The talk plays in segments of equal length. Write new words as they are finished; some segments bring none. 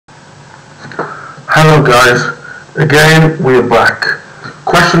Hello guys, again we're back.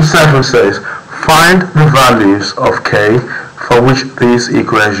 Question 7 says, find the values of k for which this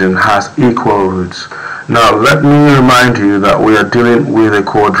equation has equal roots. Now let me remind you that we are dealing with a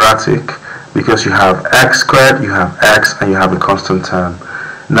quadratic because you have x squared, you have x, and you have a constant term.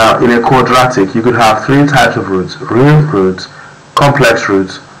 Now in a quadratic you could have three types of roots: real roots, complex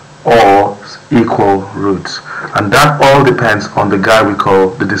roots, or equal roots, and that all depends on the guy we call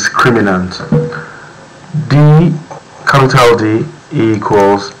the discriminant. D, capital D,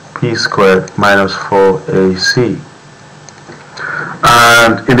 equals p squared minus 4ac.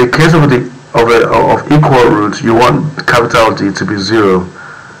 And in the case of equal roots, you want capital D to be 0,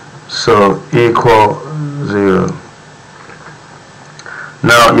 so equal 0.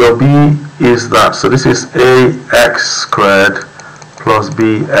 Now your b is that, so this is ax squared plus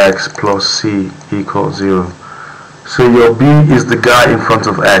bx plus c equals 0. So your b is the guy in front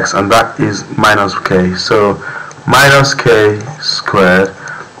of x, and that is minus k. So minus k squared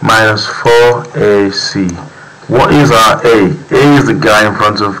minus 4ac. What is our a? A is the guy in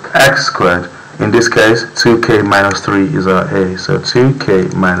front of x squared. In this case, 2k minus 3 is our a. So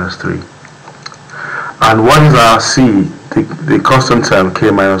 2k minus 3. And what is our c? The constant term k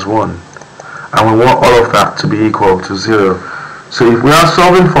minus 1. And we want all of that to be equal to 0. So if we are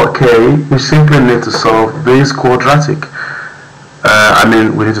solving for k, we simply need to solve this quadratic.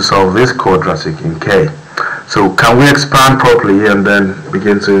 We need to solve this quadratic in k. So can we expand properly and then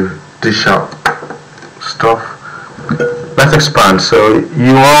begin to dish out stuff? Let's expand. So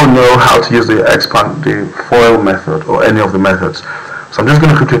you all know how to use the FOIL method or any of the methods. So I'm just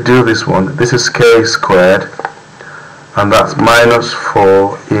going to quickly do this one. This is k squared, and that's minus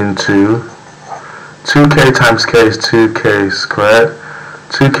 4 into 2k times k is 2k squared.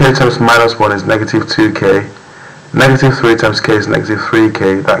 2k times minus 1 is negative 2k. Negative 3 times k is negative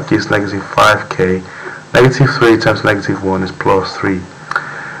 3k. That gives negative 5k. Negative 3 times negative 1 is plus 3.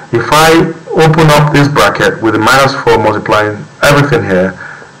 If I open up this bracket with the minus 4 multiplying everything here,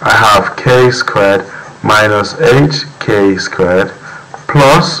 I have k squared minus 8k squared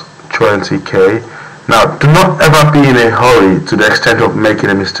plus 20k. Now, do not ever be in a hurry to the extent of making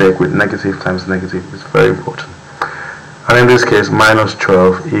a mistake with negative times negative. It's very important. And in this case, minus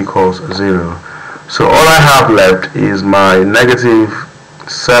 12 equals 0. So all I have left is my negative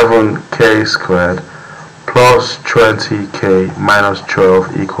 7k squared plus 20k minus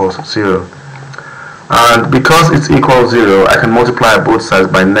 12 equals 0. And because it's equal 0, I can multiply both sides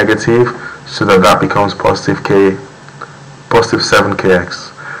by negative so that becomes positive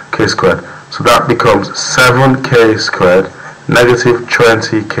 7kx k squared. So that becomes 7k squared negative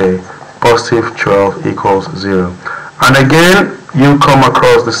 20k positive 12 equals 0. And again, you come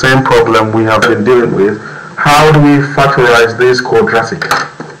across the same problem we have been dealing with. How do we factorize this quadratic?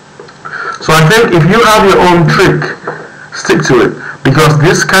 So I think if you have your own trick, stick to it, because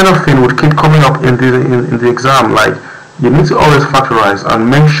this kind of thing would keep coming up in the exam. Like, you need to always factorize and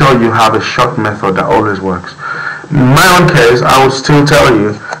make sure you have a short method that always works. In my own case, I would still tell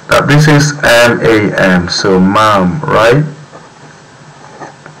you that this is MAM, so MAM, right?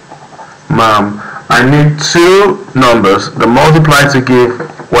 MAM. I need two numbers, the multiply to give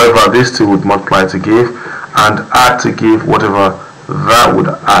whatever these two would multiply to give, and add to give whatever that would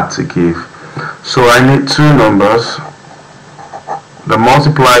add to give. So I need two numbers, the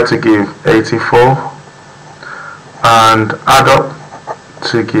multiply to give 84, and add up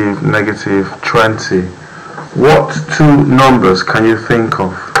to give negative 20. What two numbers can you think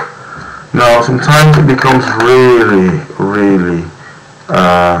of? Now sometimes it becomes really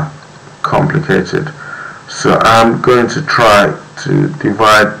complicated. So I'm going to try to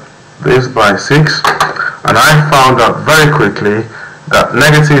divide this by 6, and I found out very quickly that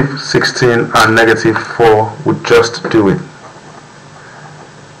negative 16 and negative 4 would just do it.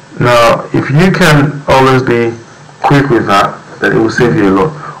 Now if you can always be quick with that, then it will save you a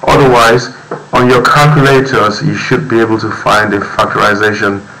lot. Otherwise, on your calculators, you should be able to find a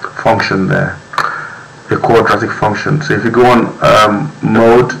factorization function there, a quadratic function. So if you go on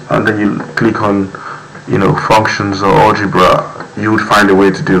mode and then you click on, functions or algebra, you would find a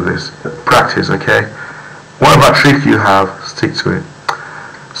way to do this. Practice, okay? Whatever trick you have, stick to it.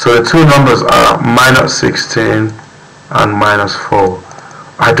 So the two numbers are minus 16 and minus 4.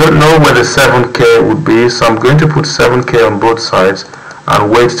 I don't know where the 7k would be, so I'm going to put 7k on both sides and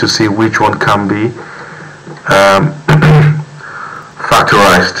wait to see which one can be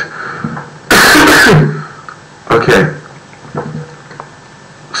factorized. Okay,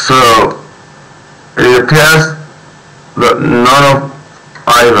 so it appears that none of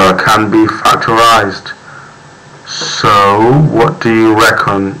either can be factorized. So what do you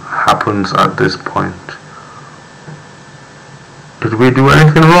reckon happens at this point? Did we do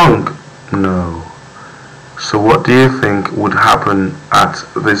anything wrong? No. So what do you think would happen at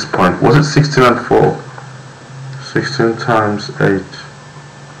this point? Was it 16 and 4? 16 times 8.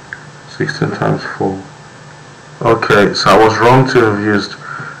 16 times 4. Okay, so I was wrong to have used,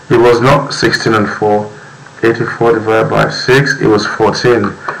 it was not 16 and 4. 84 divided by 6, it was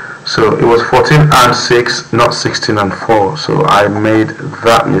 14. So it was 14 and 6, not 16 and 4. So I made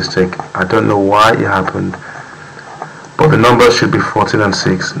that mistake. I don't know why it happened. But the numbers should be 14 and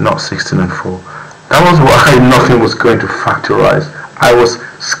 6, not 16 and 4. That was why nothing was going to factorize. I was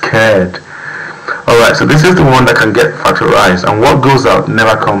scared. Alright, so this is the one that can get factorized, and what goes out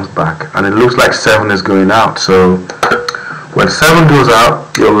never comes back. And it looks like 7 is going out. So when 7 goes out,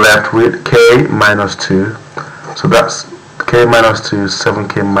 you're left with k minus 2. So that's k minus 2,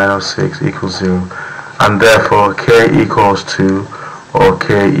 7k minus 6 equals 0. And therefore k equals 2 or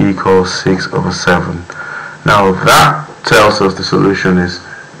k equals 6 over 7. Now that tells us the solution is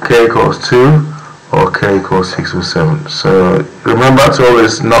k equals 2 or k equals 6 over 7. So remember to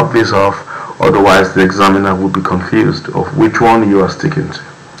always knock this off, otherwise the examiner will be confused of which one you are sticking to.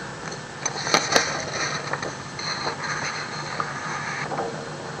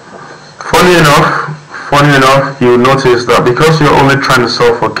 Funny enough, you notice that because you're only trying to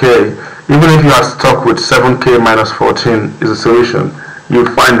solve for k, even if you are stuck with 7k minus 14 is a solution, you'll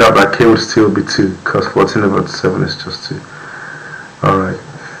find out that k would still be 2, because 14 over 7 is just 2. Alright.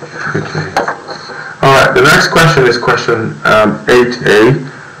 Okay. Alright, the next question is question 8a,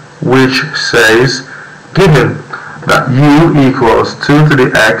 which says, given that u equals 2 to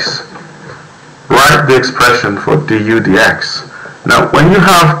the x, write the expression for du dx. Now, when you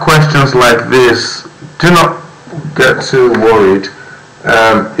have questions like this, do not get too worried.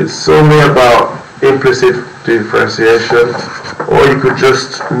 It's only about implicit differentiation, or you could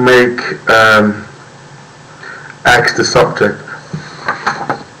just make x the subject.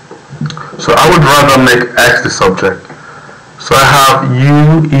 So I would rather make x the subject. So I have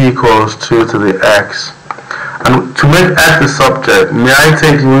u equals 2 to the x. And to make x the subject, may I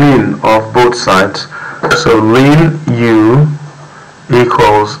take ln of both sides? So ln u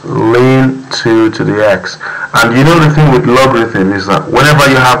equals ln 2 to the x. And you know the thing with logarithm is that whenever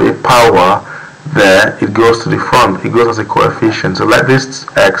you have a power there, it goes to the front. It goes as a coefficient. So let this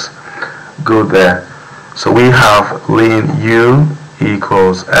x go there. So we have ln u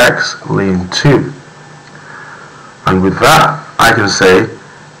equals x ln 2. And with that, I can say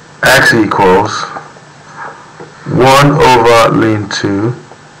x equals 1 over ln 2,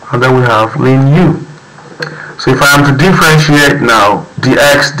 and then we have ln u. So if I am to differentiate now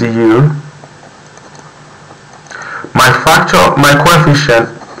dx du, my coefficient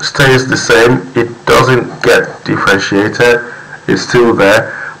stays the same. It doesn't get differentiated. It's still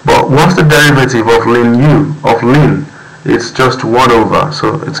there. But what's the derivative of ln u, of ln? It's just 1 over.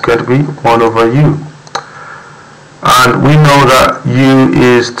 So it's going to be 1 over u. And we know that u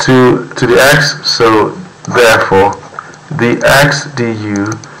is 2 to the x. So therefore, the x du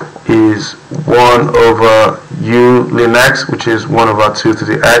is 1 over u ln x, which is 1 over 2 to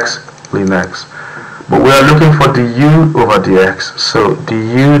the x ln x. But we are looking for du over dx, so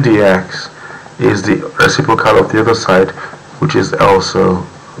du dx is the reciprocal of the other side, which is also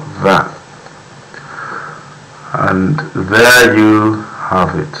that. And there you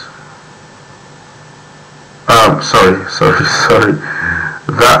have it. Sorry.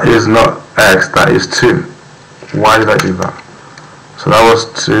 That is not x, that is 2. Why did I do that? So that was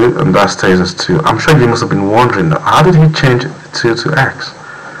 2, and that stays as 2. I'm sure you must have been wondering, how did he change 2 to x?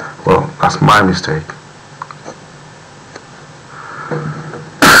 Well, that's my mistake.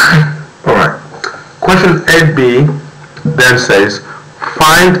 Alright. Question 8b then says,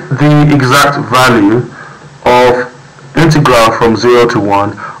 find the exact value of integral from 0 to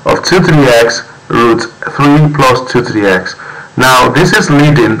 1 of 2 to the x root 3 plus 2 to the x. Now, this is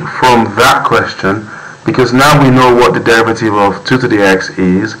leading from that question, because now we know what the derivative of 2 to the x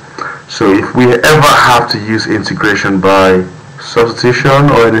is. So if we ever have to use integration by substitution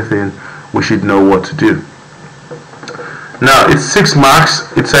or anything, we should know what to do. Now it's 6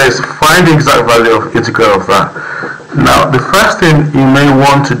 marks. It says find the exact value of integral of that. Now the first thing you may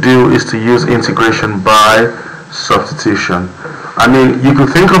want to do is to use integration by substitution. I mean, you could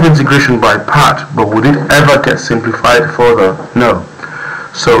think of integration by part, but would it ever get simplified further? No.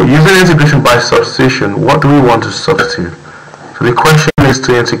 So using integration by substitution, what do we want to substitute? So the question is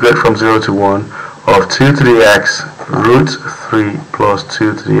to integrate from 0 to 1 of 2 to the x root 3 plus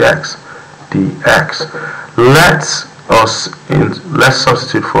 2 to the x dx. Let's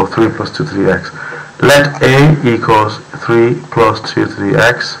substitute for 3 plus 2 to the x. Let a equals 3 plus 2 to the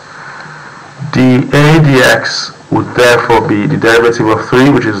x, dA dx would therefore be the derivative of 3,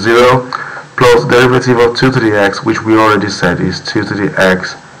 which is 0, plus derivative of 2 to the x, which we already said is 2 to the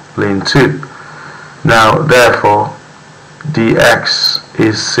x ln 2. Now, therefore, dx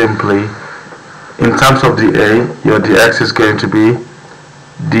is simply, in terms of dA, your dx is going to be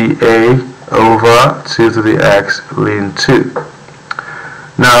dA over 2 to the x ln 2.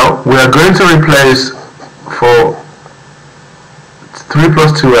 Now, we are going to replace for 3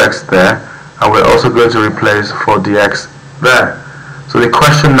 plus 2x there, and we're also going to replace for dx there. So the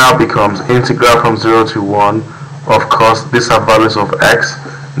question now becomes integral from 0 to 1. Of course, these are values of x,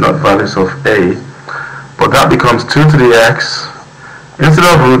 not values of a. But that becomes 2 to the x. Instead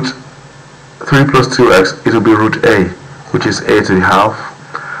of root 3 plus 2x, it will be root a, which is a to the half.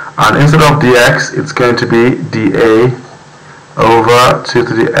 And instead of dx, it's going to be dA over 2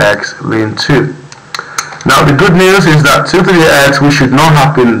 to the x ln 2. Now the good news is that 2 to the x, we should not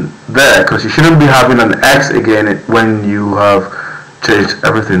happen there, because you shouldn't be having an x again when you have changed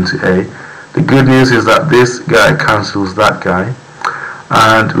everything to a. The good news is that this guy cancels that guy,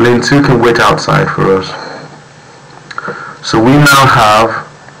 and ln 2 can wait outside for us. So we now have,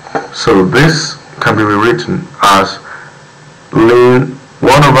 so this can be rewritten as ln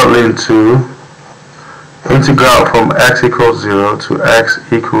 1 over ln 2 integral from x equals 0 to x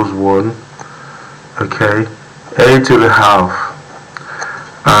equals 1, okay, a to the half.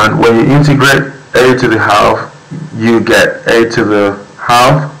 And when you integrate a to the half, you get a to the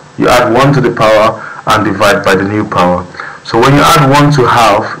half, you add 1 to the power and divide by the new power. So when you add 1 to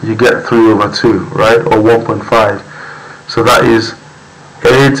half, you get 3 over 2, right, or 1.5. So that is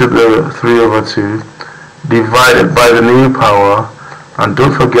a to the 3 over 2 divided by the new power, and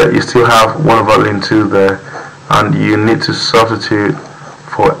don't forget you still have 1 over ln 2 there, and you need to substitute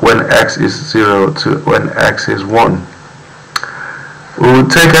for when x is 0 to when x is 1. We will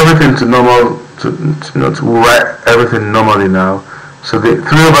take everything to normal, to write everything normally now. So the 3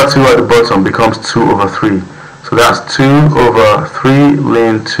 over 2 at the bottom becomes 2 over 3. So that's 2 over 3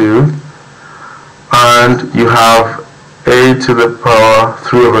 ln 2, and you have a to the power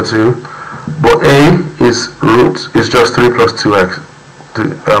 3 over 2, but a is just 3 plus 2x,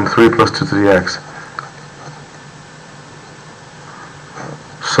 3 plus 2 to the x.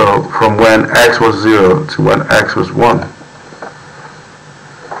 So from when x was 0 to when x was 1.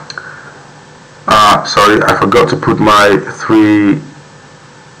 Sorry, I forgot to put my 3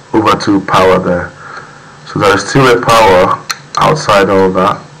 over 2 power there. So there is still a power outside all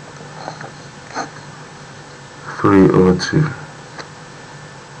that. 3 over 2.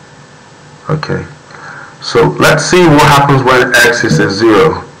 Okay. So let's see what happens when x is a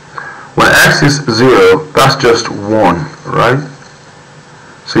 0. When x is 0, that's just 1, right?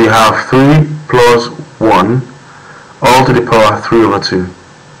 So you have 3 plus 1 all to the power 3 over 2.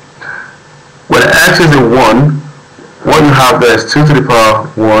 When x is a 1, what you have there is 2 to the power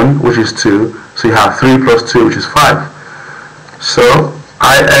 1, which is 2. So you have 3 plus 2, which is 5. So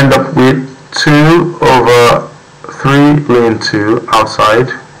I end up with 2 over 3 ln 2 outside.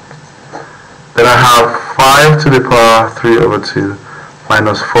 Then I have 5 to the power 3 over 2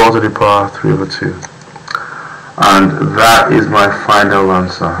 minus 4 to the power 3 over 2. And that is my final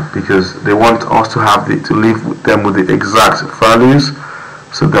answer, because they want us to have to leave them with the exact values.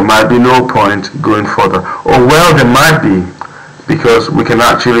 So there might be no point going further. Or well, there might be, because we can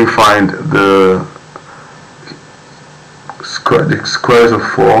actually find the squares of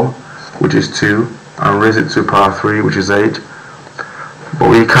 4, which is 2, and raise it to power 3, which is 8. But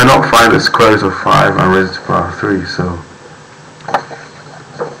we cannot find the squares of 5 and raise it to power 3, so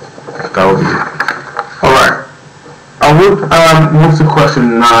that would be it. Alright, I would move to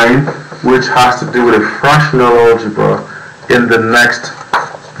question 9, which has to do with a fractional algebra in the next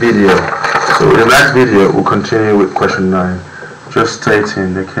video. So in the next video we'll continue with question 9. Just stay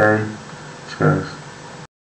tuned, okay? Cheers.